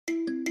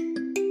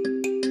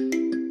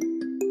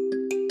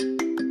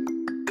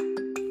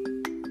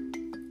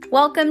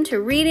Welcome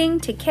to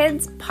Reading to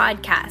Kids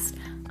podcast.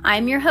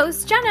 I'm your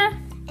host, Jenna.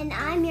 And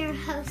I'm your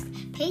host,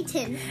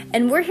 Peyton.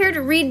 And we're here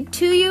to read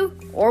to you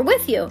or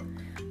with you.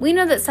 We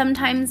know that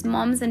sometimes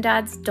moms and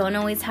dads don't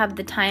always have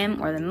the time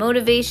or the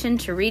motivation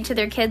to read to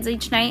their kids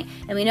each night,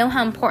 and we know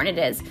how important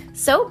it is.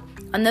 So,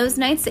 on those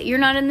nights that you're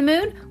not in the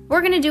mood,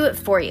 we're going to do it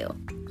for you.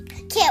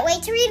 Can't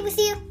wait to read with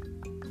you.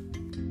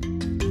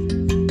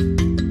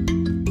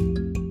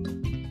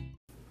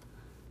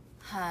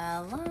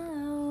 Hello.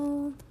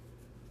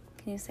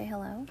 Can you say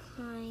hello?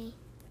 Hi.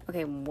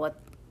 Okay, what?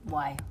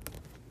 Why?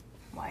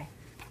 Why?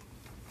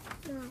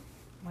 No.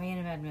 Why are you in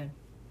a bad mood?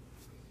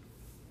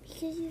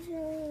 Because you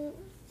feel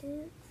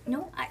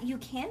No, you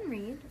can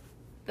read,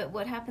 but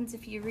what happens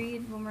if you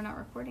read when we're not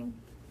recording?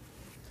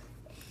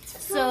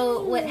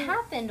 So what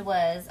happened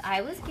was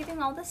I was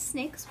giving all the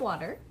snakes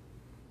water,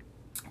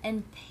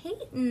 and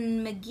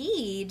Peyton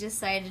McGee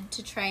decided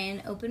to try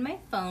and open my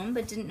phone,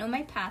 but didn't know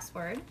my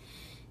password,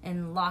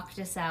 and locked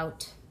us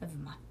out of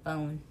my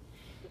phone.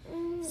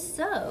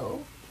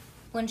 So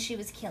when she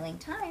was killing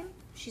time,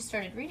 she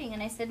started reading,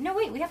 and I said, no,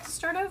 wait, we have to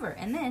start over.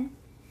 And then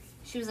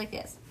she was like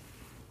this.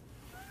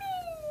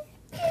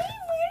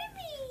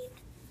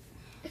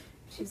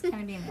 She was kind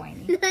of being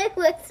whiny. No, I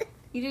wasn't.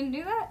 You didn't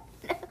do that?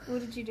 No.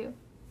 What did you do?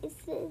 I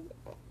said,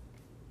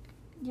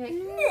 You're like,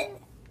 no.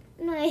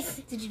 No, I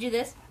said, did you do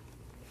this?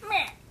 no.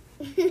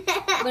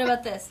 What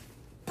about this?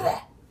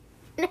 No.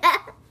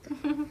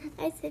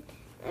 I said,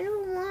 I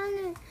don't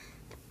want to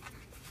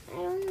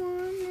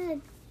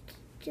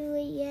do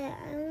it yet.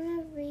 I want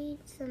to read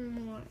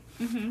some more.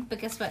 But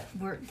guess what?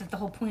 The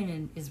whole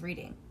point is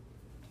reading,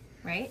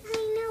 right?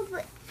 I know,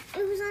 but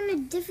it was on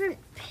a different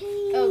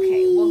page.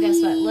 Okay, well,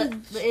 guess what?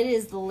 It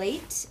is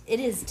late.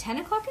 It is 10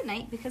 o'clock at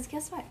night because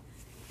guess what?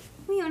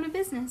 We own a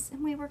business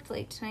and we worked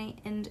late tonight,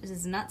 and it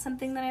is not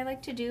something that I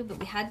like to do, but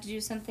we had to do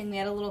something. We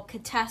had a little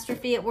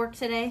catastrophe at work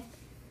today.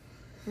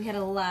 We had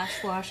a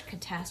lash wash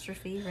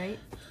catastrophe, right?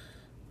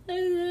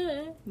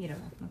 You don't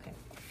know. Okay.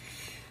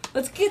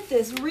 Let's get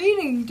this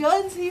reading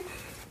done. See?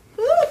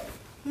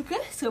 Okay,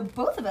 so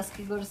both of us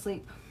can go to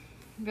sleep.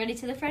 Ready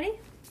to the Freddy?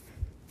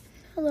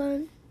 Hold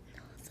on.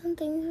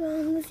 Something's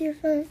wrong with your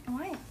phone.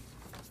 Why?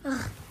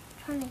 Ugh,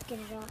 trying to get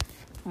it off.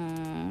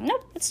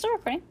 Nope, it's still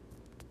recording.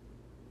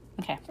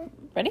 Okay,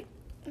 ready?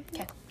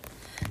 Okay.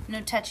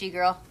 No touchy,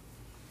 girl.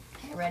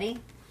 Okay, ready?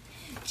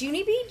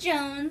 Junie B.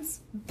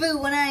 Jones, boo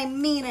when I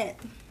mean it.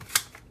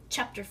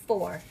 Chapter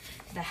 4,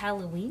 The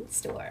Halloween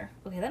Store.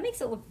 Okay, that makes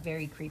it look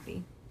very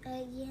creepy.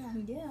 Yeah.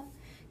 Yeah.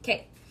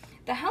 Okay,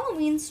 the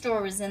Halloween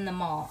store was in the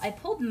mall. I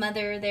pulled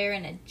Mother there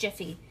in a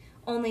jiffy.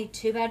 Only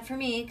too bad for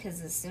me,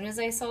 because as soon as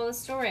I saw the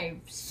store, I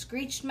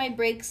screeched my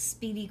brakes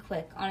speedy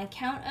quick on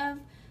account of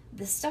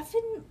the stuff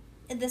in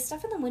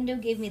the window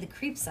gave me the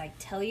creeps, I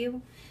tell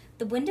you.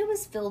 The window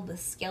was filled with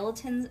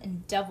skeletons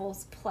and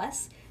devils,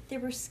 plus there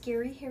were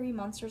scary, hairy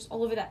monsters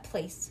all over that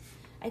place.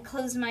 I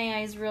closed my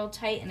eyes real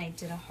tight and I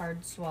did a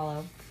hard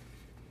swallow,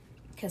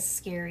 because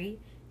scary,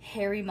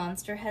 hairy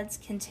monster heads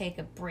can take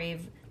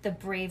the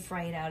brave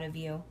right out of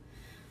you.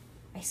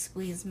 I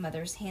squeezed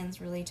Mother's hands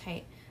really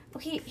tight.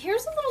 Okay,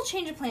 here's a little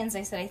change of plans,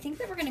 I said. I think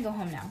that we're going to go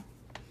home now.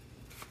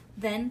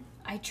 Then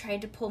I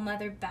tried to pull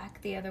Mother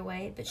back the other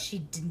way, but she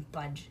didn't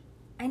budge.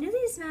 I know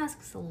these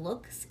masks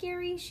look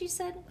scary, she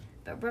said,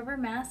 but rubber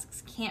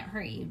masks can't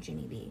hurt you,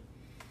 Junie B.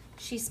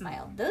 She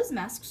smiled. Those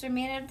masks are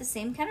made out of the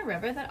same kind of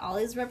rubber that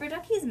Ollie's rubber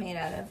ducky is made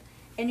out of.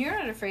 And you're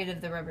not afraid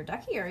of the rubber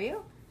ducky, are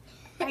you?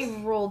 I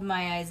rolled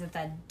my eyes at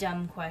that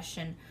dumb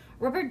question.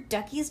 Rubber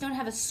duckies don't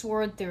have a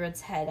sword through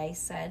its head, I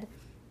said.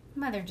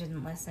 Mother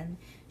didn't listen.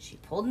 She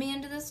pulled me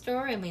into the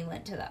store and we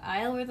went to the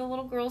aisle where the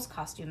little girls'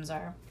 costumes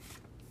are.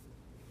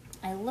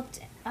 I looked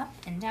up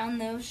and down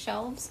those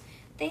shelves.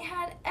 They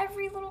had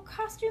every little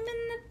costume in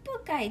the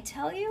book, I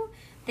tell you.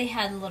 They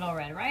had Little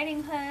Red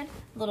Riding Hood,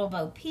 Little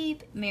Bo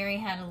Peep, Mary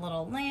Had a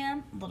Little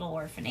Lamb, Little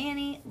Orphan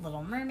Annie,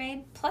 Little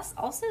Mermaid, plus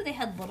also they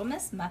had Little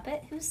Miss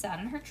Muppet who sat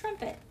on her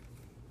trumpet.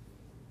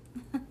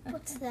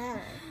 What's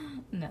that?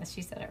 No,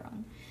 she said it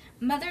wrong.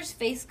 Mother's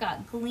face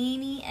got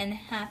gleamy and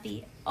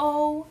happy.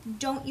 Oh,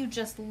 don't you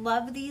just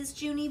love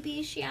these, Junie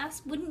B? She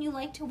asked. Wouldn't you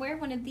like to wear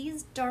one of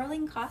these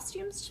darling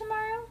costumes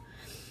tomorrow?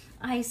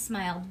 I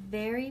smiled,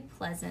 very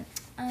pleasant.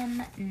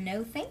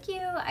 No thank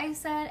you, I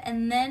said.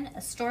 And then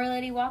a store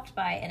lady walked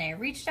by and I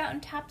reached out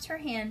and tapped her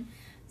hand.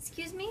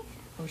 Excuse me?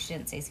 Oh, she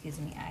didn't say excuse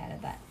me. I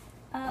added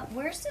that.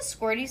 Where's the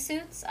squirty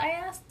suits? I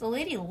asked. The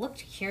lady looked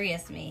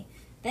curious at me.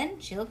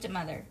 Then she looked at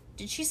Mother.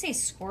 Did she say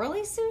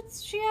squirrely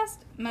suits? She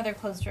asked. Mother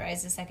closed her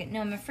eyes a second.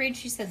 No, I'm afraid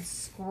she said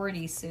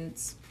squirty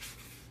suits.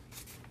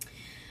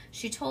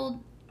 She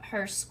told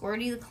her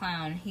Squirty the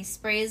clown. He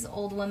sprays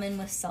old women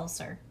with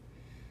seltzer.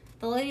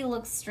 The lady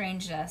looked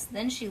strange at us.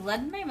 Then she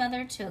led my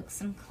mother to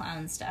some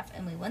clown stuff,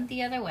 and we went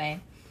the other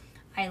way.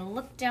 I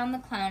looked down the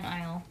clown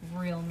aisle,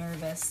 real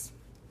nervous.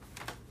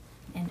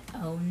 And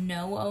oh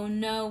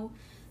no,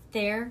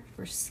 there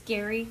were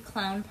scary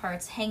clown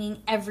parts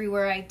hanging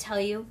everywhere, I tell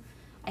you.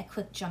 I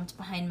quick jumped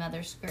behind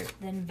Mother's skirt,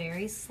 then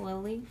very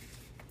slowly,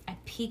 I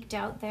peeked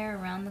out there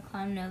around the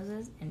clown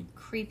noses and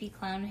creepy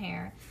clown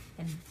hair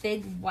and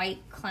big white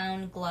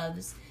clown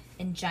gloves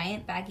and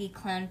giant baggy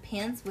clown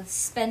pants with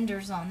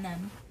spenders on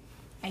them.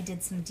 I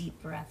did some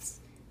deep breaths.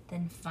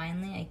 Then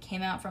finally I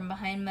came out from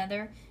behind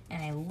Mother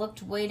and I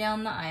looked way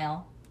down the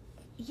aisle.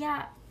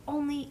 Yeah,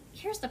 only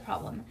here's the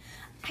problem.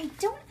 I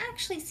don't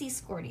actually see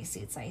Squirty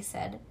suits, I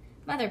said.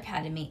 Mother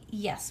patted me.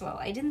 Yes, well,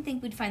 I didn't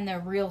think we'd find the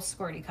real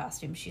Squirty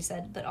costume, she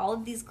said, but all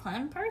of these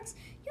clown parts,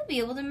 you'll be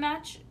able to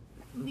match.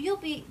 You'll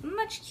be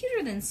much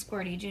cuter than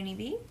Squirty, Junie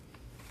B.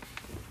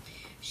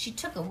 She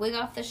took a wig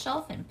off the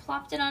shelf and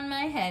plopped it on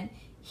my head.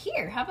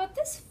 Here, how about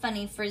this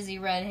funny frizzy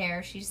red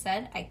hair, she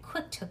said. I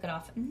quick took it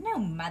off. No,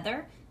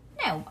 Mother.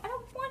 No, I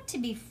don't want to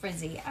be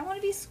frizzy. I want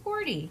to be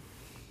Squirty.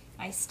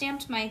 I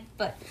stamped my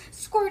foot.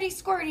 Squirty,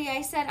 Squirty,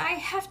 I said. I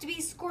have to be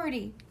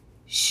Squirty.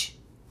 Shh.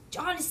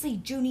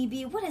 Honestly, Junie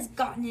B., what has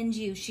gotten into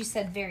you? She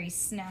said very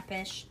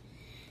snappish.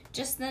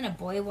 Just then a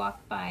boy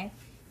walked by,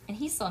 and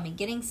he saw me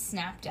getting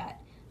snapped at.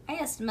 I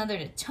asked Mother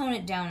to tone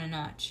it down a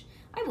notch.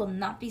 I will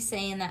not be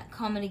saying that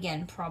comment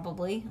again,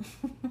 probably.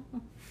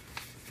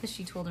 Because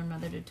she told her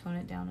mother to tone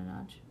it down a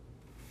notch.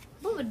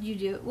 What would you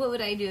do? What would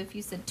I do if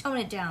you said, tone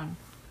it down?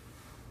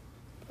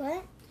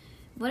 What?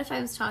 What if I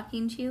was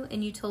talking to you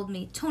and you told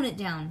me, tone it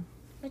down?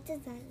 What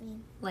does that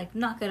mean? Like,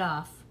 knock it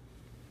off.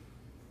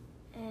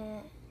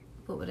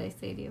 What would I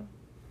say to you?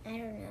 I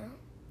don't know.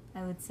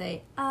 I would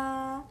say,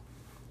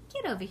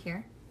 get over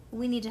here.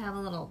 We need to have a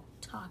little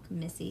talk,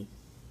 Missy.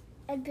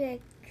 I'd be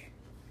like,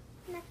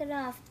 knock it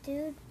off,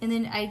 dude. And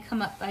then I'd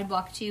come up, I'd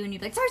walk to you and you'd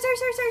be like, sorry.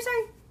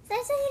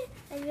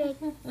 I'd be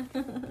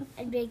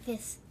like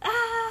this.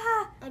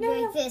 I'd be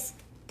No. like this.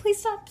 Please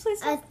stop.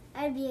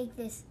 I'd be like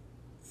this.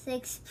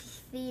 6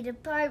 feet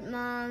apart,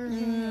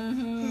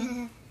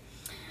 Mom.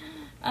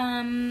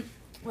 Mm-hmm.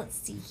 Let's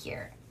see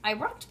here. I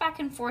rocked back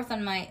and forth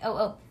on my...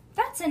 Oh,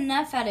 that's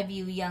enough out of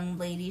you, young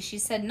lady, she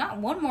said. Not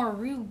one more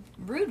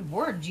rude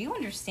word. Do you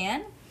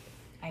understand?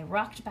 I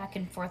rocked back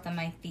and forth on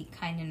my feet,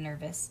 kind of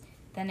nervous.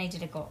 Then I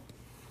did a gulp.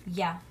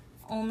 Yeah,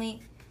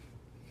 only...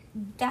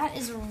 That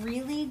is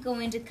really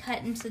going to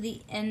cut down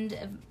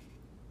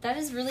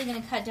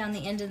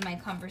the end of my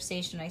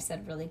conversation, I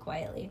said really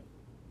quietly.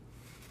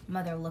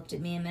 Mother looked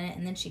at me a minute,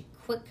 and then she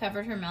quick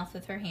covered her mouth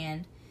with her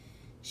hand.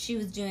 She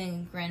was doing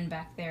a grin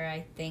back there,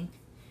 I think.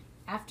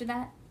 After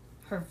that,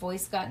 her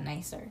voice got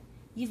nicer.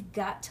 You've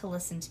got to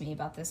listen to me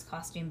about this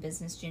costume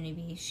business, Junie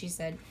B., she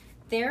said.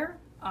 There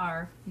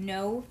are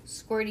no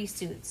Squirty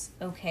suits,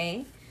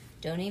 okay?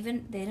 They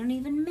don't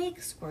even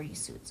make Squirty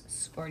suits.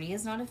 Squirty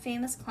is not a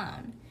famous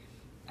clown.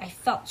 I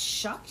felt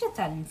shocked at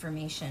that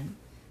information.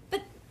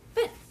 But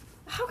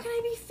how can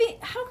he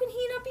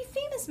not be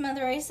famous,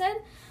 Mother? I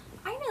said.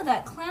 I know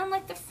that clown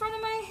like the front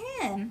of my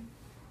hand.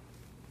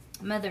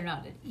 Mother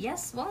nodded.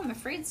 Yes, well, I'm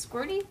afraid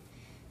Squirty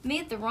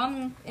made the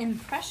wrong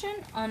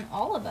impression on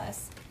all of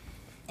us.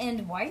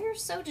 And why you're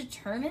so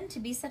determined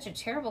to be such a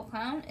terrible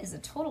clown is a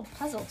total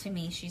puzzle to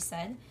me, she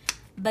said.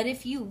 But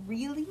if you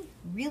really,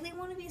 really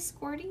want to be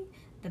Squirty,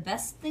 the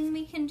best thing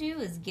we can do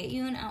is get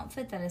you an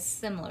outfit that is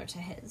similar to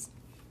his.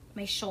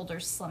 My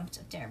shoulders slumped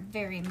there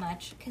very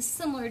much, because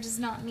similar does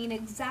not mean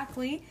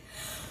exactly.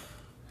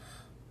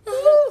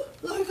 Oh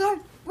my god,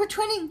 we're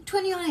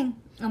twinning.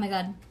 Oh my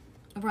god,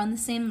 we're on the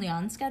same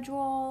Leon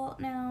schedule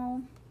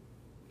now.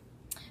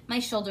 My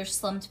shoulders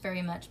slumped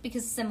very much,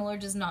 because similar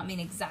does not mean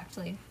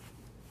exactly.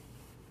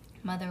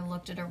 Mother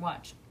looked at her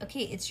watch.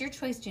 Okay, it's your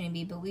choice, Junie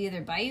B., but we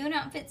either buy you an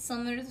outfit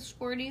similar to the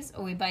Squirties,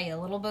 or we buy you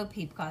a little Bo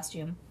Peep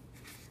costume.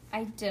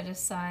 I did a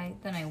sigh,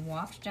 then I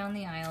walked down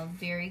the aisle,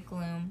 very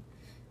gloom,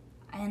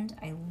 and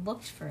I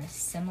looked for a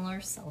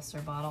similar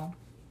seltzer bottle.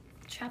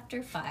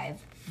 Chapter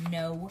 5,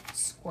 No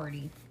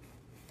Squirty.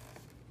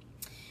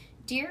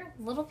 Dear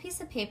little piece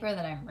of paper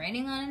that I'm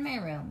writing on in my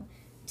room,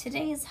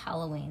 today is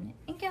Halloween,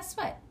 and guess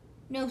what?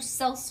 No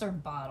seltzer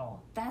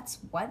bottle. That's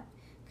what?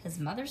 Because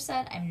Mother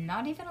said I'm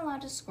not even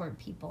allowed to squirt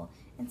people,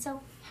 and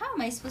so how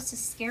am I supposed to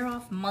scare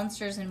off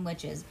monsters and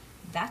witches?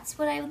 That's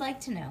what I would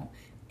like to know.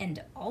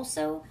 And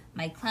also,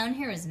 my clown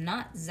hair is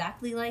not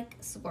exactly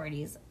like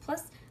Squirty's.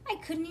 Plus, I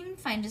couldn't even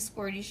find a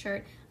Squirty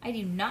shirt. I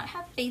do not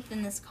have faith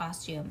in this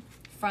costume.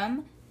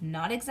 From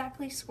Not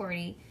Exactly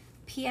Squirty.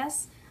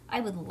 P.S. I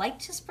would like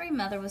to spray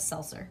Mother with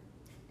seltzer.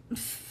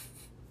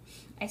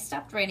 I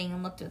stopped writing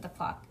and looked at the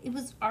clock. It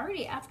was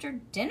already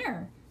after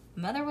dinner.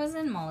 Mother was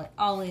in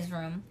Ollie's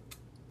room.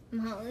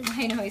 Molly.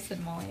 I know I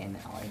said Molly, I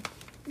meant Ollie.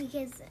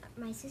 Because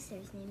my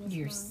sister's name is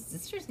Your Molly.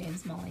 sister's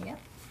name's Molly, yep.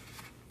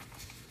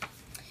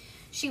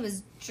 She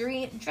was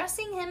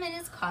dressing him in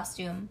his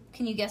costume.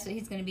 Can you guess what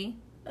he's going to be?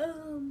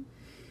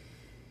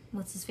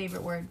 What's his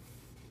favorite word?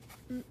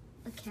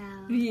 A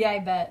cow. Yeah, I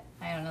bet.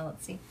 I don't know.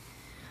 Let's see.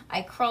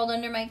 I crawled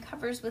under my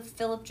covers with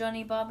Philip,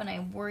 Johnny, Bob, and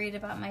I worried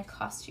about my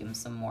costume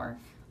some more.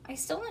 I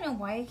still don't know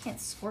why I can't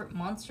squirt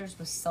monsters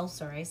with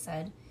seltzer, I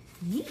said.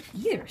 Me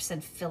either,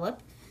 said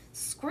Philip.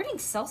 Squirting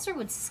seltzer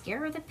would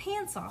scare the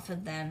pants off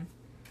of them.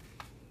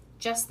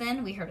 Just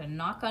then, we heard a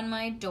knock on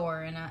my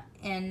door,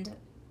 and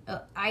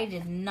I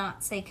did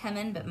not say come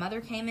in, but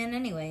Mother came in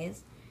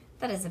anyways.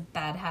 That is a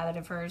bad habit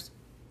of hers.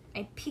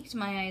 I peeked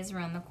my eyes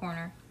around the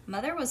corner.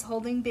 Mother was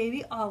holding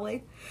baby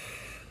Ollie.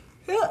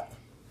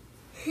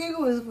 He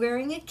was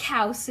wearing a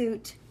cow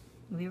suit.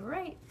 We were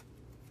right.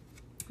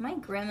 My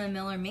Grandma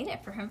Miller made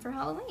it for him for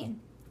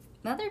Halloween.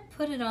 Mother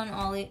put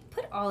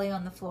Ollie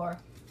on the floor.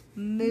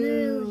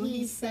 Moo,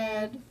 he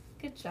said.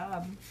 Good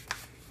job.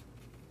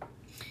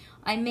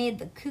 I made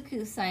the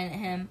cuckoo sign at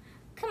him.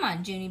 Come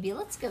on, Junie B,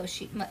 let's go,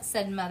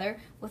 said Mother.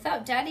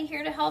 Without Daddy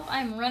here to help,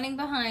 I'm running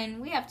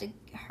behind. We have to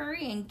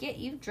hurry and get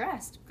you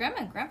dressed. Grandma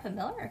and Grandpa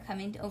Miller are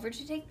coming over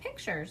to take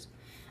pictures.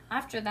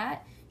 After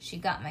that, she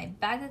got my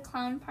bag of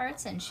clown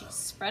parts and she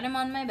spread them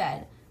on my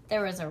bed.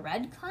 There was a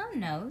red clown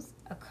nose,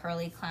 a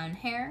curly clown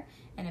hair,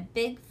 and a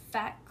big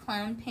fat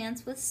clown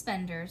pants with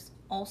suspenders.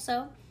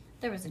 Also,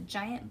 there was a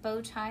giant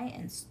bow tie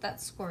that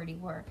Squirty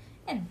wore,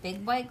 and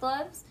big white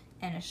gloves,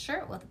 and a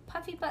shirt with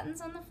puffy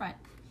buttons on the front.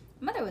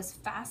 Mother was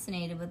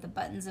fascinated with the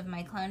buttons of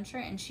my clown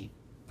shirt, and she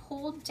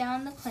pulled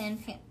down the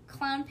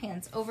clown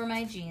pants over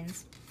my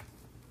jeans.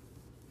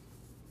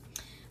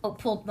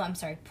 Pulled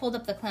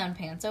up the clown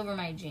pants over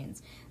my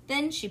jeans.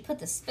 Then she put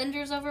the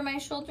suspenders over my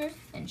shoulders,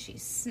 and she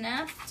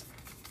snapped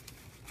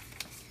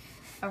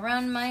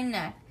around my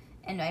neck,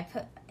 and I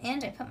put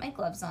my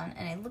gloves on,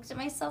 and I looked at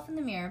myself in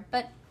the mirror.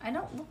 But I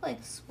don't look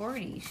like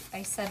Squirty,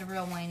 I said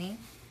real whiny.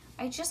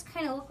 I just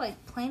kind of look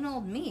like plain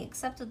old me,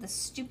 except with the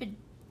stupid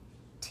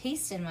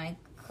taste in my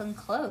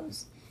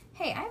clothes.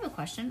 Hey, I have a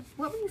question.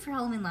 What were you for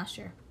Halloween last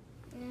year?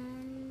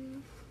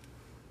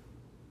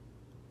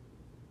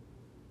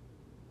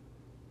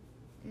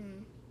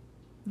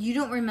 You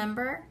don't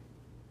remember?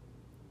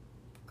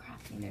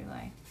 Crap, neither do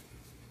I.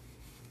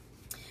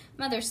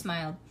 Mother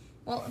smiled.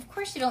 Well, of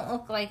course you don't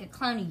look like a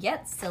clown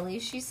yet, silly.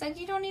 She said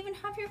you don't even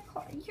have your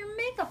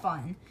makeup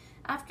on.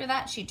 After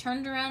that, I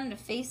turned around to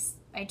face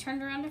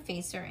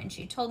her, and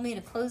she told me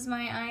to close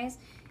my eyes,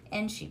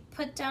 and she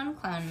put down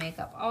clown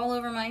makeup all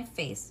over my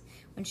face.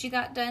 When she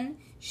got done,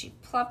 she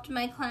plopped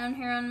my clown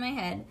hair on my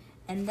head,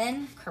 and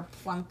then,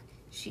 kerplunk,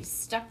 she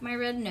stuck my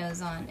red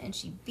nose on, and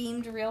she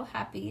beamed real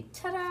happy.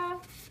 Ta-da!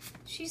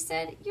 She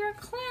said, "You're a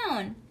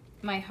clown."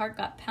 My heart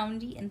got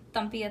poundy and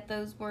thumpy at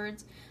those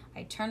words.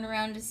 I turned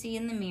around to see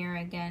in the mirror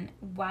again.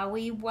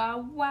 Wowie, wow,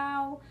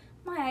 wow.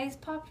 My eyes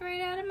popped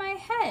right out of my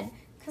head,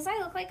 'cause I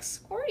look like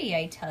Squirty,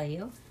 I tell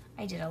you.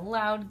 I did a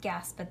loud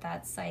gasp at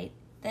that sight.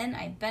 Then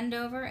I bent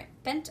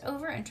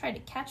over and tried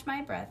to catch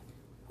my breath.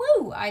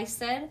 "Woo!" I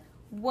said.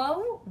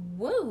 "Whoa,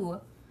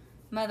 woo!"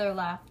 Mother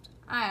laughed.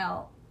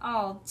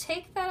 I'll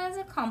take that as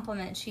a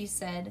compliment," she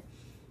said.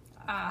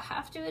 "I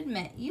have to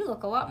admit, you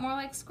look a lot more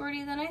like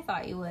Squirty than I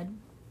thought you would."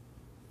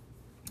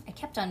 I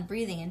kept on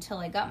breathing until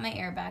I got my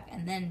air back,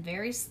 and then,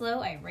 very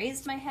slow, I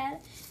raised my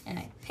head, and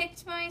I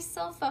picked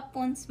myself up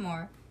once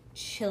more.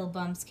 Chill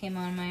bumps came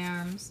on my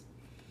arms.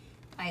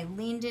 I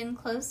leaned in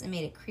close and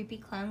made a creepy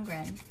clown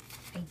grin.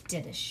 I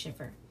did a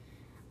shiver.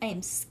 "I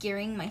am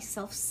scaring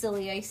myself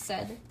silly," I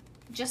said.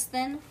 Just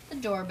then, the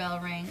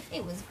doorbell rang.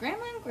 It was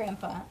Grandma and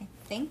Grandpa, I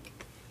think.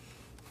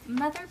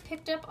 Mother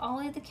picked up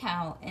Ollie the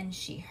cow, and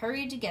she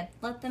hurried to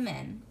let them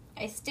in.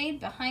 I stayed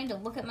behind to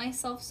look at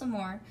myself some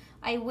more.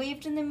 I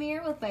waved in the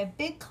mirror with my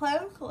big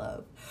clown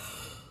glove.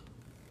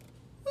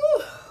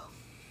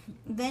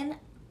 Then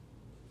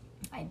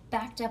I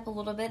backed up a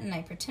little bit, and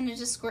I pretended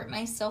to squirt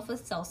myself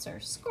with seltzer.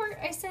 "Squirt,"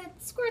 I said.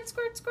 "Squirt,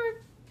 squirt,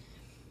 squirt."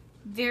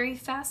 Very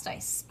fast, I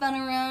spun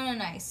around,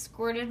 and I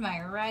squirted my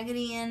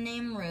Raggedy Ann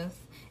named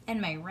Ruth, and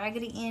my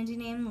Raggedy Andy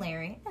named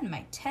Larry, and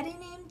my Teddy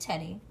named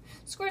Teddy.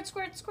 "Squirt,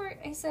 squirt, squirt,"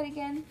 I said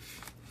again.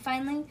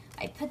 Finally,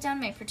 I put down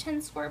my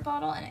pretend squirt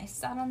bottle, and I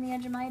sat on the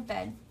edge of my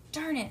bed.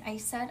 "Darn it," I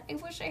said. "I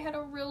wish I had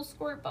a real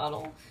squirt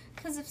bottle,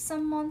 'cause if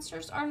some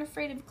monsters aren't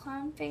afraid of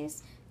clown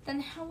face,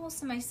 then how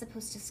else am I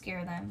supposed to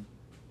scare them?"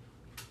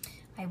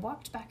 I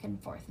walked back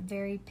and forth,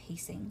 very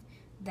pacing.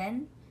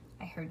 Then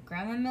I heard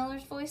Grandma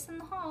Miller's voice in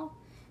the hall.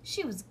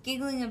 She was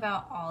giggling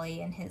about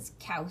Ollie and his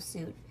cow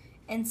suit,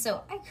 and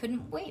so I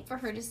couldn't wait for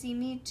her to see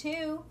me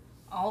too.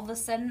 All of a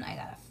sudden, I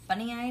got a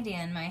funny idea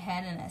in my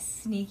head and a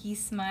sneaky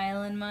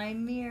smile in my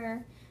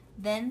mirror.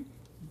 Then,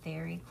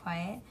 very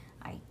quiet,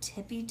 I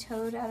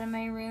tippy-toed out of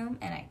my room,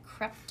 and I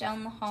crept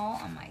down the hall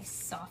on my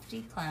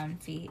softy clown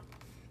feet.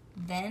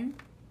 Then,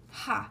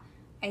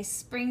 I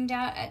springed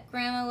out at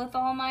Grandma with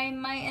all my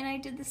might, and I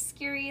did the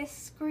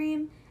scariest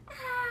scream.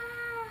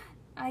 "Ah!"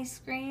 I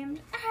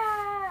screamed.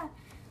 "Ah!"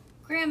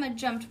 Grandma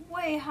jumped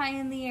way high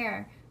in the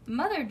air.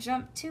 Mother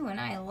jumped too, and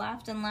I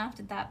laughed and laughed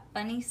at that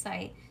funny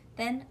sight.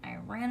 Then I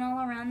ran all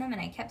around them,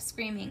 and I kept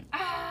screaming,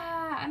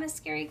 "Ah! I'm a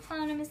scary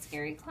clown, I'm a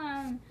scary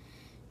clown."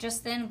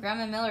 Just then,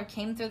 Grandpa Miller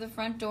came through the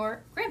front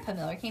door,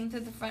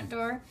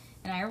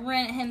 and I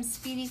ran at him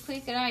speedy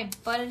quick, and I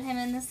butted him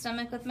in the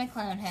stomach with my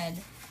clown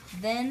head.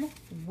 Then,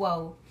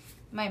 whoa,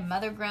 my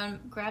mother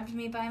grabbed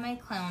me by my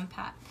clown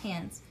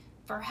pants.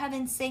 "For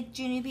heaven's sake,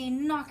 Junie B,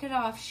 knock it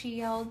off," she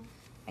yelled.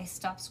 I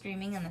stopped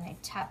screaming, and then I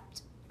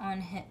tapped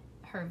on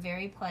her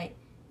very polite.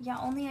 "Yeah,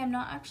 only I'm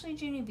not actually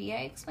Junie B,"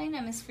 I explained.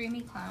 "I'm a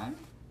screamy clown."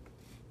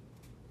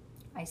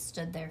 I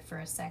stood there for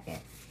a second,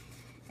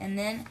 and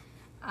then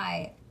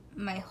I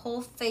My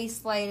whole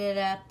face lighted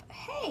up.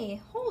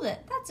 Hey, hold it.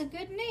 That's a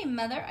good name,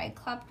 Mother. I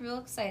clapped real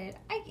excited.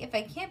 If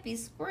I can't be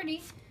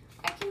Squirty,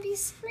 I can be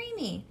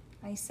Screamy,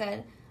 I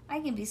said. I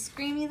can be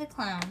Screamy the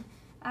Clown.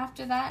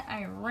 After that,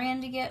 I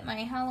ran to get my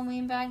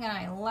Halloween bag and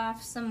I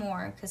laughed some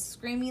more, because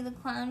Screamy the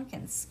Clown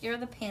can scare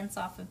the pants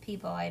off of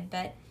people, I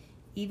bet,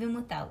 even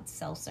without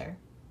seltzer.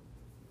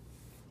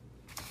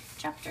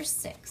 Chapter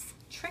 6,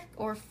 Trick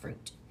or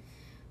Fruit.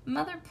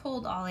 Mother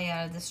pulled Ollie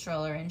out of the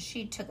stroller and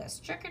she took us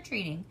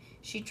trick-or-treating.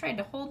 She tried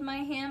to hold my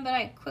hand, but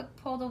I quick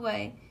pulled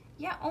away.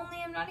 Yeah, only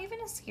I'm not even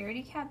a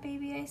scaredy cat,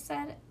 baby, I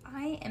said.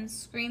 I am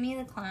Screamy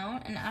the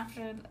Clown, and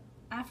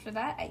after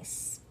that, I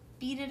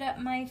speeded up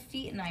my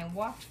feet and I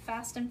walked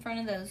fast in front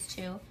of those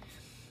two.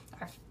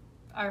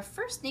 Our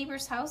first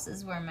neighbor's house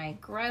is where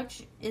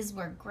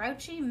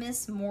Grouchy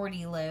Miss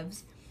Morty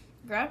lives.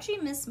 Grouchy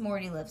Miss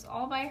Morty lives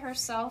all by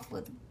herself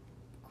with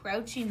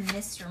Grouchy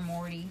Mr.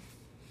 Morty.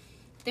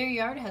 Their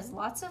yard has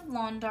lots of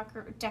lawn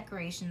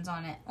decorations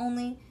on it.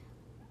 Only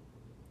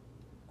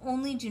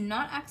do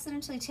not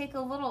accidentally take a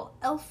little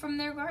elf from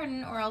their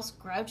garden, or else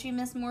Grouchy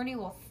Miss Morty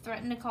will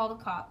threaten to call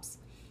the cops.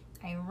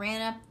 I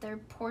ran up their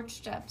porch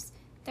steps.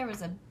 There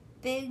was a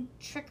big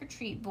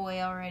trick-or-treat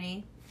boy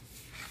already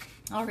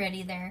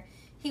there.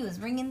 He was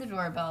ringing the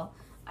doorbell.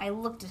 I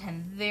looked at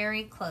him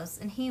very close,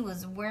 and he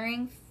was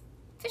wearing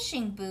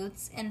fishing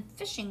boots and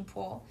fishing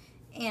pole,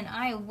 and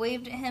I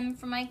waved at him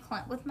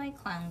with my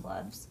clown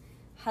gloves.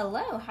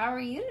 Hello, how are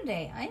you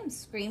today? I am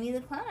Screamy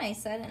the Clown, I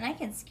said, and I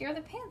can scare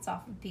the pants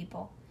off of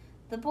people.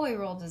 The boy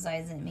rolled his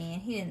eyes at me,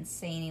 and he didn't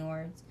say any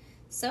words.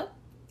 So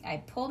I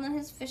pulled on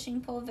his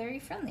fishing pole very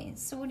friendly.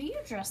 So what are you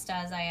dressed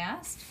as? I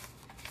asked.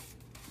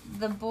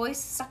 The boy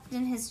sucked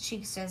in his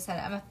cheeks to his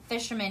head. I'm a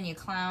fisherman, you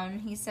clown,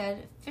 he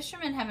said.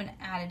 Fishermen have an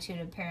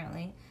attitude,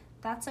 apparently.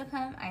 That's how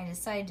come I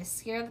decided to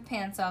scare the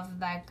pants off of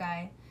that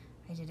guy.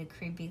 I did a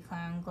creepy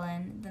clown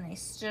grin. Then I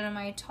stood on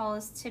my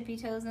tallest tippy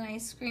toes and I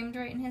screamed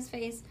right in his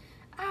face.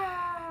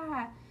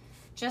 Ah!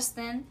 Just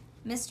then,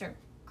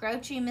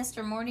 Grouchy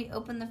Mr. Morty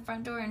opened the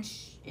front door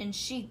and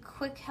she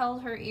quick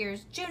held her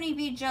ears. Junie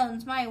B.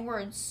 Jones, my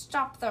word,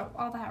 stop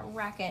all that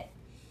racket.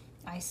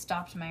 I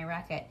stopped my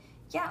racket.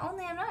 Yeah,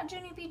 only I'm not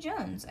Junie B.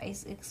 Jones, I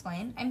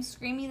explained. I'm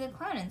Screamy the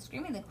Clown, and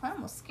Screamy the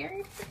Clown will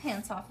scare the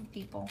pants off of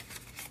people.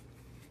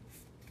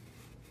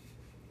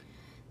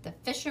 The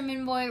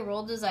fisherman boy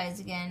rolled his eyes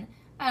again.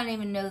 I don't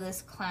even know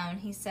this clown,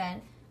 he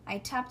said. I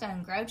tapped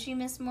on Grouchy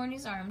Miss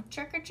Morty's arm.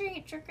 Trick or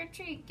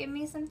treat, give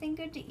me something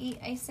good to eat,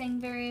 I sang,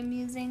 very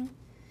amusing.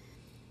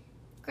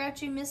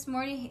 Grouchy Miss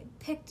Morty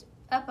picked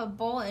up a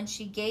bowl and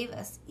she gave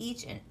us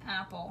each an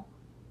apple.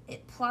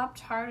 It plopped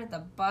hard at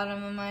the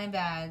bottom of my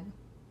bag.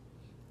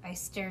 I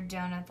stared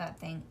down at that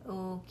thing.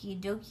 Okie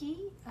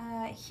dokie.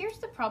 Here's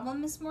the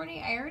problem, Miss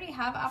Morty. I already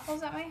have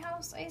apples at my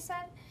house, I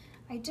said.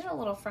 I did a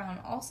little frown.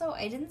 Also,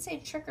 I didn't say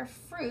trick or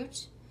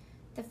fruit.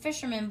 The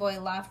fisherman boy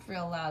laughed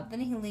real loud.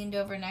 Then he leaned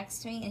over next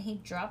to me and he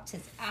dropped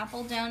his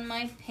apple down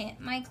my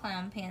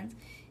clown pants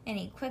and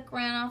he quick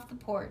ran off the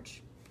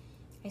porch.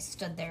 I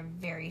stood there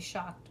very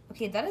shocked.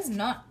 Okay, that is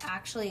not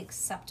actually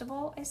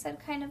acceptable, I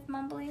said kind of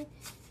mumbly.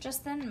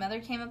 Just then, Mother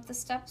came up the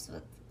steps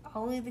with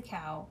Ollie the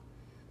cow.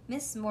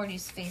 Miss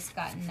Morty's face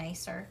got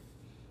nicer.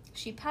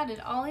 She patted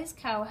Ollie's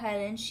cow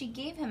head and she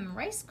gave him a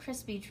Rice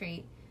Krispie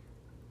treat.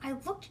 I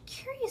looked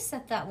curious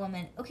at that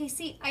woman. Okay,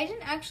 see, I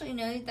didn't actually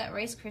know that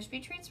Rice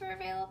Krispie treats were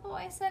available,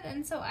 I said,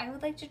 and so I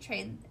would like to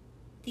trade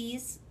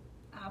these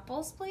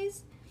apples,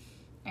 please.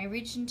 I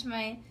reached into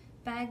my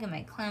bag and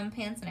my clown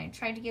pants and I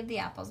tried to give the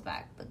apples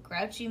back, but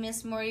Grouchy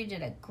Miss Morty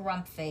did a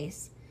grump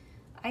face.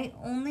 I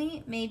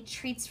only made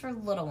treats for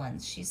little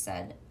ones, she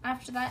said.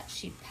 After that,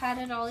 she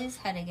patted Ollie's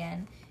head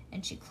again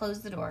and she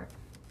closed the door.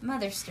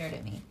 Mother stared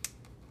at me.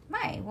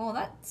 Well,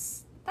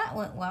 that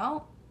went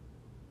well.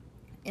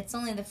 It's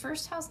only the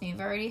first house and you've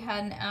already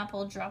had an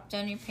apple drop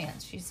down your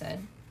pants, she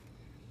said.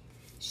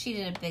 She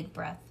did a big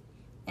breath.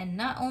 And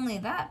not only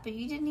that, but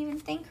you didn't even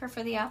thank her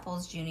for the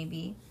apples, Junie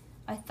B.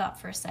 I thought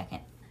for a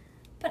second.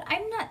 But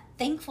I'm not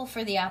thankful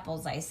for the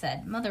apples, I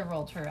said. Mother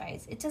rolled her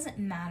eyes. It doesn't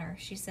matter,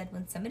 she said.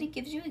 When somebody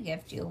gives you a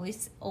gift, you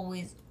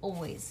always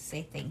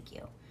say thank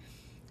you.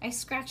 I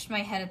scratched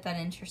my head at that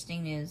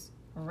interesting news.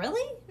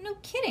 Really? No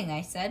kidding,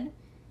 I said.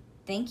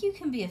 Thank you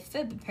can be a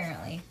fib,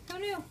 apparently. Who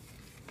knew?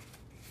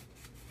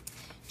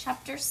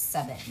 Chapter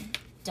 7,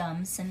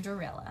 Dumb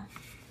Cinderella.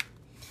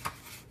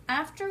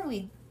 After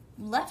we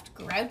left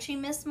Grouchy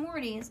Miss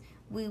Morty's,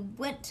 we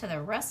went to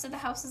the rest of the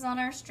houses on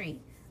our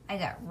street. I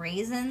got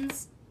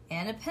raisins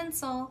and a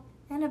pencil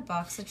and a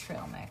box of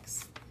trail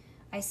mix.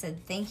 I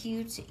said thank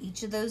you to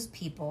each of those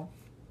people.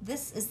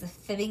 This is the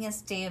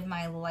fibbingest day of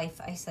my life,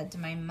 I said to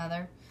my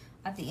mother.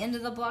 At the end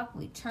of the block,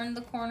 we turned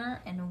the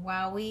corner, and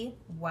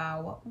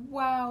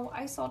wow,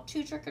 I saw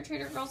 2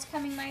 trick-or-treater girls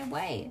coming my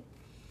way.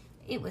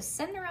 It was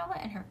Cinderella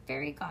and her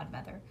fairy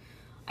godmother.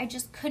 I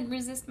just couldn't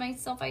resist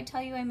myself, I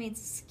tell you. I made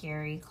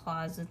scary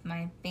claws with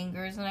my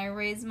fingers, and I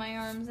raised my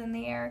arms in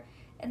the air,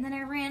 and then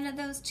I ran to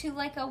those 2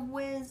 like a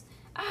whiz.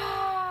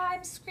 Ah,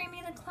 I'm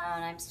Screamy the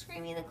Clown, I'm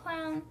Screamy the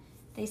Clown.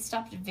 They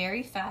stopped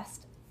very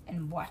fast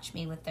and watched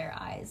me with their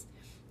eyes.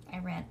 I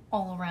ran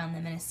all around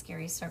them in a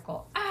scary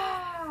circle.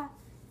 Ah!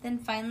 Then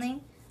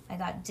finally, I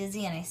got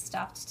dizzy and I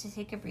stopped to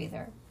take a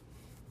breather.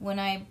 When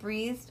I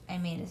breathed, I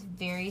made a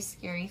very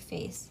scary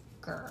face.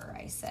 Grr,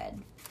 I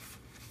said.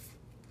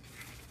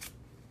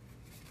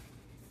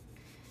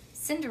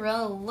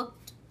 Cinderella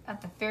looked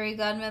at the fairy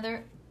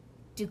godmother.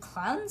 Do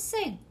clowns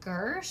say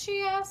grr?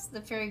 She asked.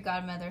 The fairy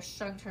godmother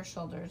shrugged her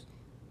shoulders.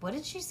 What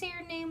did she say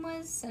her name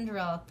was?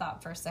 Cinderella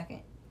thought for a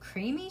second.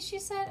 Creamy, she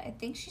said. I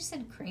think she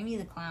said Creamy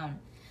the clown.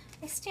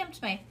 I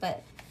stamped my foot.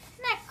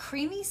 Not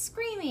Creamy,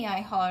 Screamy,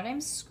 I hollered. I'm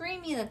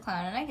Screamy the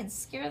clown, and I can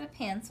scare the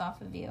pants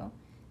off of you.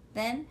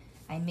 Then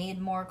I made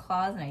more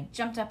claws, and I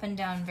jumped up and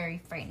down,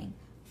 very frightening.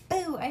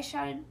 Boo! I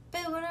shouted.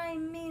 Boo, and I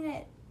mean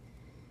it.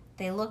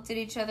 They looked at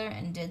each other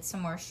and did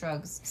some more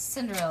shrugs.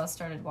 Cinderella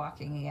started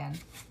walking again.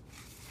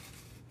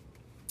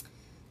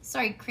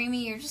 Sorry,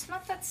 Creamy, you're just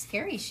not that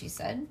scary, she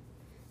said.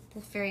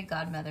 The fairy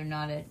godmother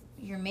nodded.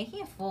 You're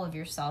making a fool of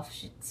yourself,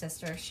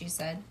 sister, she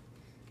said.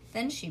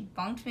 Then she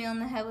bonked me on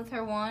the head with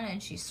her wand,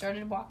 and she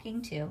started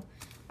walking too.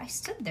 I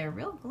stood there,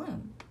 real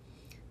gloom.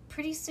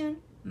 Pretty soon,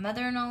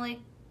 Mother and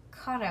Ollie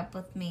caught up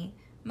with me.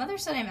 Mother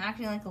said I'm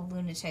acting like a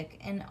lunatic,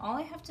 and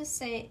I have to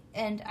stay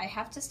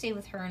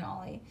with her and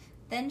Ollie.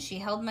 Then she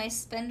held my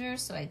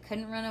spenders so I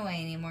couldn't run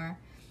away anymore.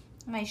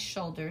 My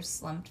shoulders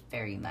slumped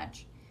very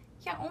much.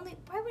 Yeah, only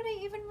why would I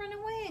even run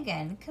away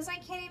again? 'Cause I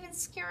can't even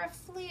scare a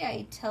flea,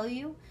 I tell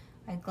you.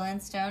 I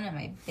glanced down at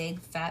my big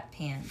fat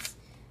pants.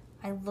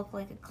 I look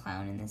like a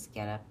clown in this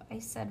getup, I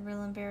said,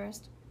 real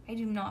embarrassed. I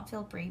do not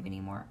feel brave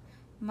anymore.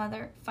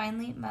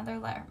 Finally, Mother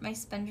let my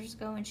spenders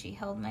go and she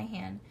held my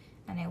hand,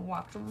 and I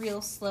walked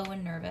real slow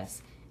and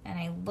nervous, and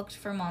I looked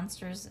for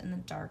monsters in the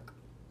dark.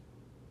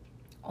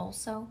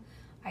 Also,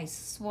 I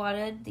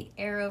swatted the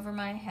air over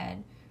my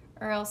head,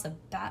 or else a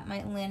bat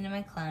might land in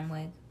my clown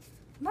wig.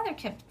 Mother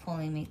kept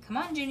pulling me. Come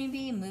on, Junie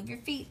B, move your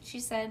feet, she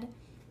said.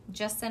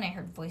 Just then I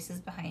heard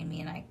voices behind me,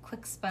 and I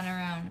quick spun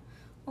around.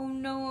 Oh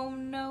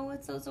no,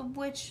 it was a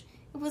witch.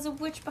 It was a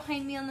witch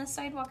behind me on the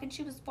sidewalk, and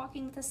she was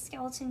walking with a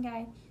skeleton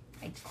guy.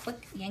 I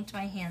quick yanked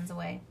my hands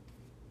away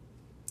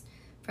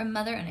from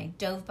Mother, and I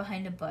dove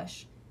behind a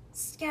bush.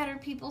 Scatter,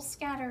 people,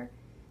 scatter,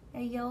 I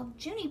yelled.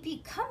 Junie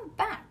B, come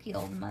back,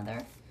 yelled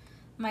Mother.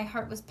 My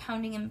heart was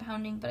pounding and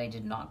pounding, but I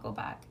did not go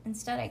back.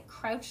 Instead, I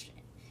crouched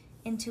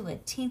into a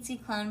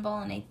teensy clown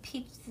ball, and I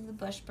peeked through the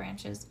bush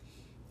branches.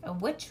 A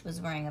witch was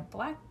wearing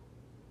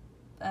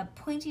a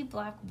pointy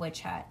black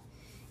witch hat,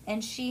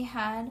 and she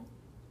had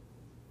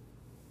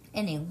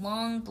in a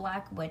long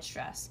black witch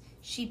dress.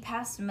 She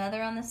passed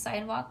Mother on the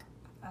sidewalk.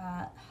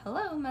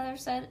 Hello, Mother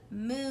said.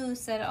 Moo,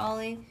 said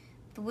Ollie.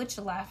 The witch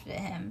laughed at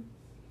him.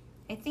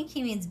 I think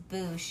he means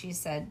boo, she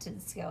said to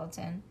the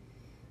skeleton.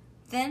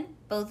 Then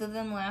both of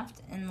them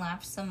laughed and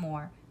laughed some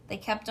more. They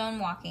kept on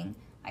walking.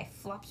 I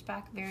flopped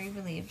back very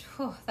relieved.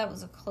 Whew, that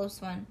was a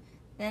close one.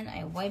 Then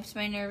I wiped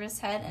my nervous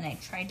head and I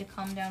tried to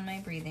calm down my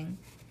breathing.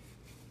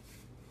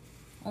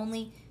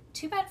 Only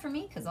too bad for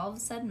me, because all of a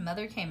sudden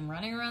Mother came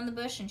running around the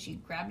bush and she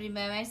grabbed me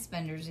by my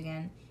spenders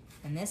again.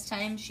 And this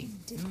time she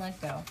didn't let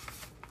go.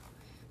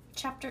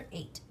 Chapter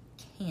 8,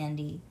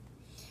 Candy.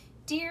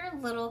 Dear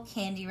little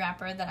candy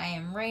wrapper that I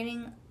am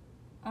writing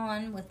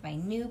on with my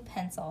new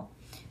pencil.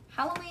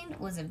 Halloween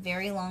was a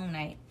very long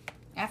night.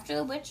 After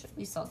the witch,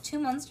 we saw 2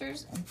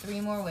 monsters and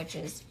 3 more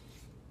witches.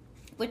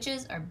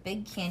 Witches are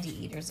big candy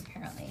eaters,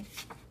 apparently.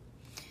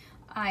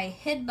 I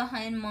hid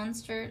behind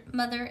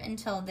Mother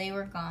until they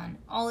were gone.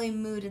 Ollie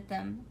mooed at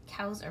them.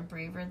 Cows are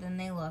braver than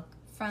they look.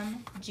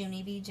 From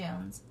Junie B.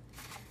 Jones.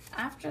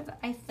 After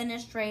I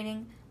finished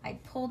writing, I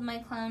pulled my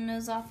clown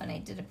nose off and I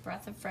did a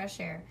breath of fresh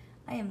air.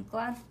 I am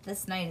glad that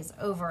this night is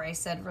over, I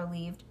said,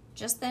 relieved.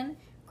 Just then,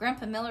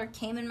 Grandpa Miller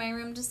came in my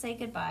room to say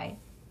goodbye.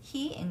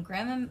 He and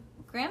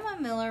Grandma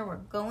Miller were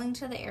going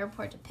to the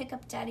airport to pick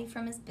up Daddy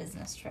from his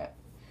business trip.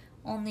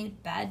 Only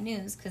bad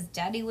news, because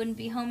Daddy wouldn't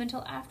be home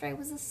until after I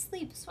was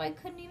asleep, so I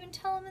couldn't even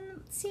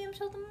see him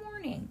till the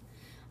morning.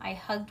 I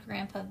hugged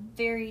Grandpa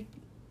very,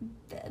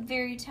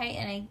 very tight,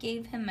 and I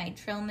gave him my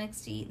trail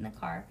mix to eat in the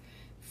car.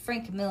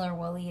 Frank Miller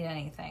will eat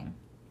anything.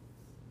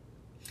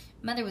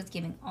 Mother was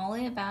giving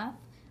Ollie a bath.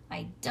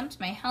 I dumped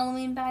my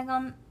Halloween bag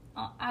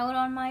out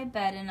on my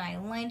bed, and I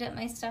lined up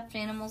my stuffed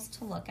animals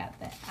to look at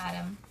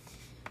him.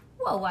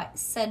 Whoa,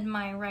 said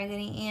my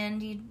Raggedy Ann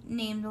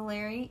named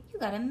Larry. You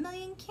got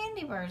 1,000,000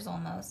 candy bars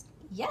almost.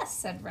 Yes,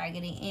 said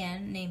Raggedy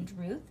Ann named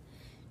Ruth.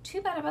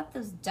 Too bad about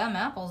those dumb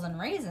apples and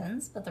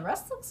raisins, but the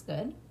rest looks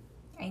good.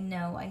 I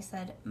know, I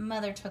said.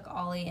 Mother took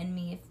Ollie and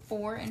me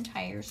 4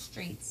 entire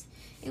streets.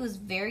 It was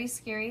very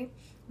scary,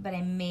 but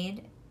I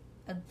made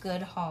a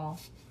good haul.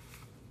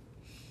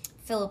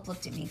 Philip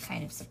looked at me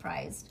kind of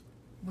surprised.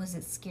 Was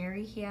it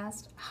scary, he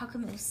asked. How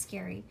come it was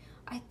scary?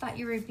 I thought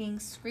you were being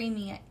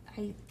screamy.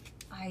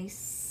 I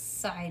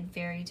sighed,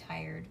 very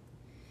tired.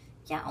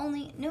 Yeah,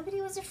 only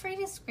nobody was afraid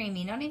of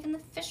Screamy, not even the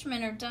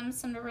fisherman or dumb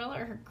Cinderella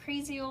or her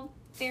crazy old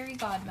fairy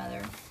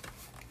godmother.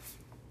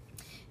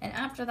 And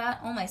after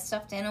that, all my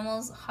stuffed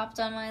animals hopped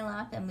on my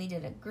lap and we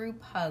did a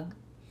group hug.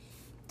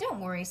 Don't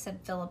worry,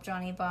 said Philip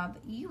Johnny Bob.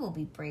 You will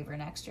be braver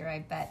next year, I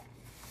bet.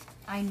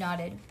 I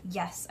nodded.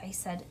 Yes, I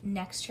said,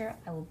 next year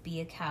I will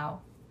be a cow.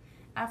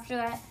 After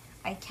that,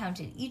 I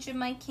counted each of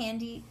my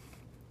candy.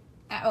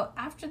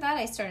 After that,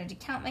 I started to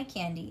count my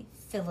candy.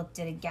 Philip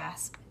did a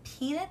gasp.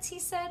 Peanuts, he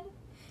said.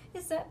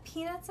 Is that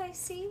peanuts I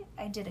see?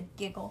 I did a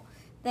giggle.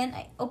 Then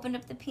I opened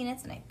up the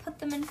peanuts and I put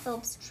them in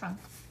Philip's trunk.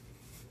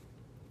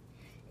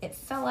 It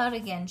fell out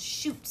again.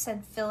 Shoot,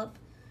 said Philip.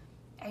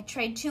 I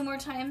tried 2 more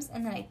times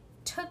and then I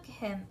took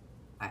him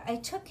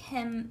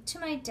to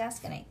my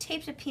desk and I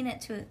taped a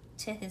peanut to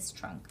his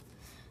trunk.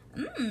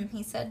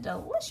 He said,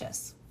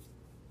 delicious.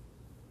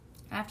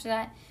 After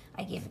that,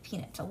 I gave a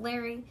peanut to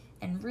Larry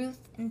and Ruth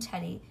and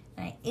Teddy,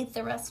 and I ate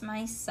the rest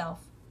myself.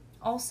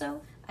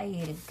 Also, I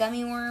ate a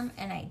gummy worm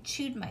and I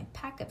chewed my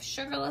pack of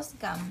sugarless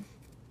gum.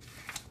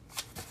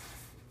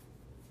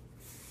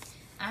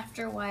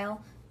 After a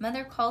while,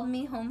 Mother called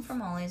me home from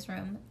Molly's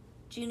room.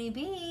 Junie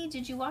B,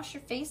 did you wash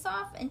your face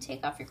off and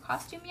take off your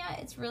costume yet?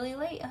 It's really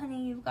late,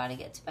 honey. You've got to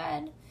get to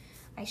bed.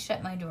 I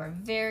shut my door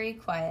very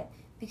quiet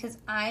because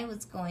I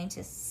was going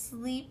to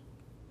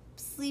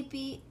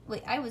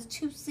I was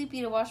too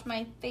sleepy to wash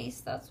my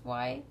face, that's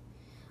why.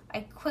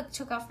 I quick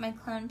took off my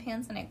clown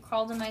pants and I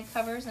crawled in my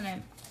covers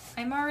and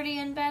I'm already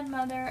in bed,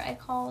 Mother, I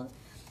called.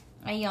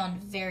 I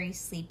yawned very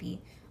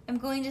sleepy. I'm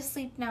going to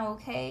sleep now,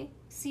 okay?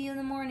 See you in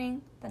the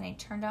morning. Then I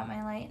turned out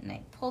my light and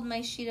I pulled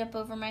my sheet up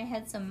over my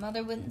head so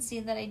Mother wouldn't see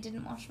that I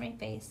didn't wash my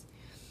face.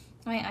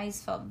 My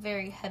eyes felt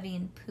very heavy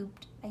and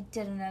pooped. I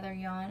did another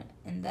yawn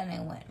and then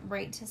I went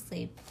right to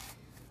sleep.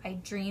 I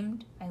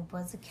dreamed I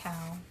was a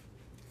cow.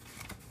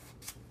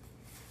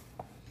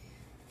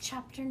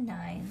 Chapter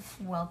 9.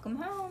 Welcome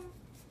home.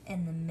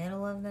 In the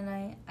middle of the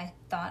night, I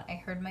thought I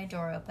heard my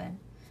door open.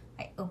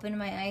 I opened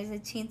my eyes a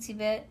teensy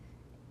bit.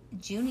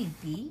 Junie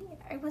B?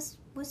 I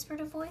whispered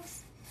a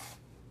voice.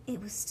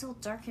 It was still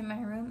dark in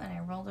my room, and I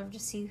rolled over to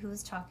see who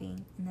was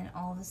talking. And then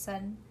all of a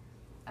sudden,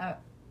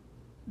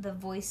 the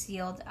voice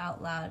yelled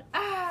out loud.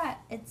 Ah!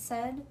 It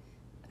said.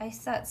 I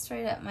sat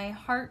straight up. My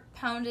heart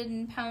pounded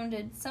and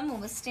pounded.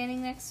 Someone was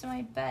standing next to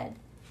my bed.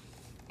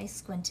 I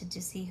squinted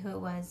to see who it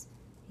was.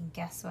 And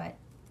guess what?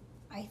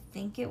 I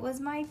think it was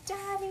my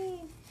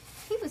daddy.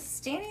 He was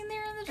standing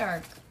there in the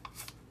dark.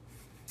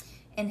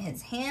 And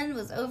his hand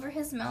was over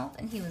his mouth,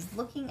 and he was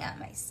looking at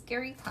my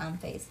scary clown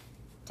face.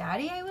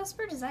 Daddy, I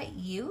whispered, is that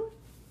you?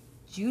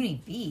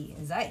 Junie B,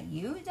 is that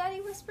you?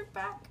 Daddy whispered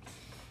back.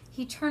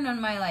 He turned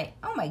on my light.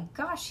 Oh my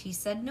gosh, he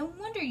said, no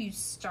wonder you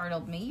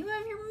startled me. You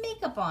have your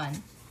makeup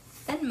on.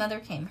 Then Mother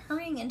came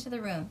hurrying into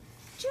the room.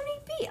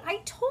 Junie B,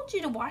 I told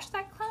you to wash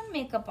that clown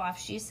makeup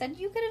off, she said.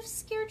 You could have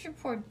scared your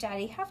poor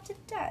daddy half to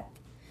death.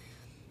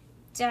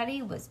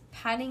 Daddy was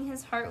patting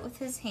his heart with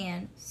his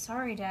hand.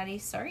 Sorry, Daddy.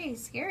 Sorry I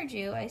scared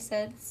you, I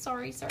said.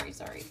 Sorry.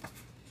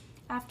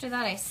 After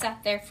that, I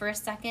sat there for a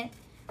second.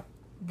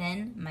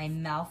 Then my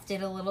mouth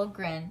did a little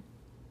grin.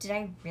 Did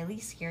I really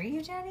scare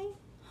you, Daddy?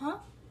 Huh?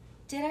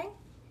 Did I?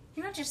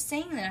 You're not just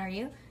saying that, are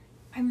you?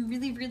 I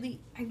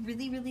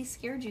really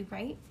scared you,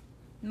 right?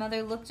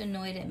 Mother looked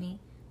annoyed at me.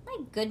 My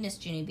goodness,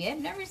 Junie B, I've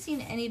never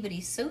seen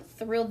anybody so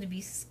thrilled to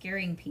be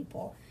scaring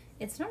people.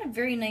 It's not a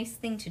very nice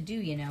thing to do,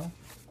 you know.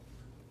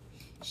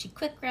 She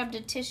quick grabbed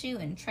a tissue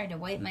and tried to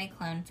wipe my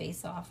clown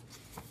face off.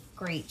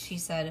 Great, she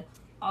said.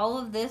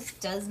 All this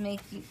does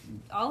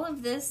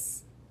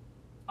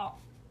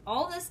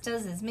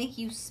is make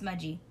you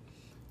smudgy.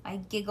 I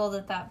giggled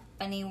at that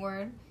funny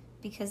word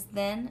because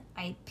then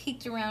I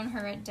peeked around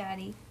her at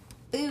Daddy.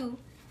 Boo,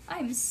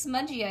 I'm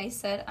smudgy, I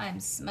said. I'm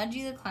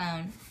Smudgy the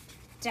Clown.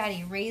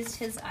 Daddy raised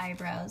his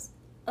eyebrows.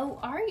 Oh,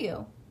 are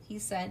you? He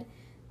said.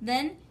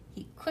 Then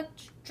he quick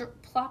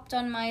plopped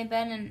on my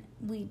bed and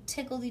we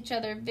tickled each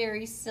other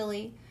very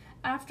silly.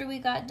 After we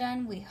got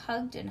done, we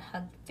hugged and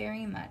hugged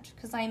very much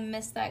because I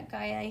miss that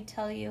guy, I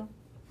tell you.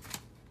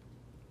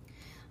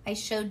 I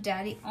showed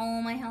Daddy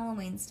all my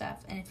Halloween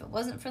stuff, and if it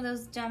wasn't for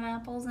those dumb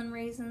apples and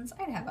raisins,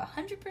 I'd have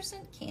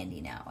 100% candy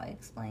now, I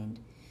explained.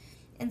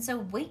 And so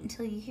wait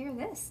until you hear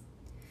this.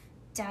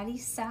 Daddy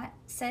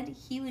said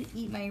he would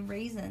eat my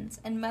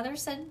raisins, and Mother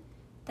said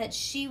that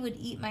she would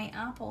eat my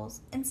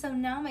apples, and so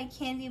now my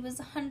candy is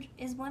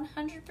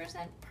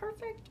 100%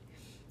 perfect.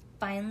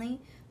 Finally,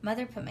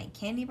 Mother put my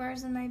candy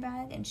bars in my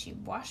bag, and she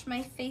washed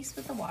my face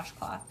with a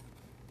washcloth.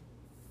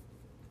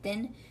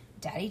 Then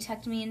Daddy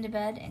tucked me into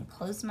bed and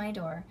closed my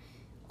door.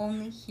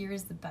 Only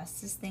here's the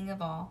bestest thing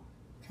of all,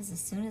 because as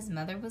soon as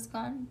Mother was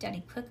gone,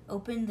 Daddy quick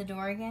opened the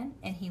door again,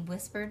 and he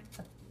whispered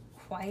a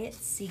quiet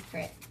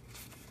secret.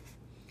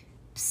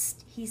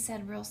 Psst, he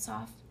said real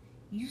soft.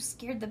 You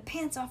scared the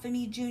pants off of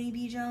me, Junie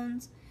B.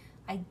 Jones.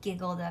 I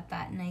giggled at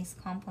that nice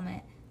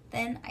compliment.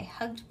 Then I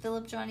hugged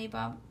Philip Johnny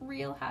Bob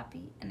real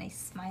happy, and I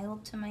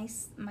smiled to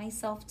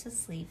myself to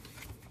sleep.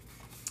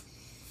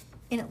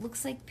 And it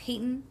looks like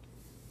Peyton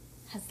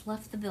has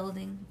left the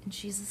building, and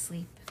she's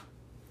asleep.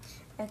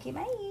 Okay,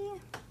 bye.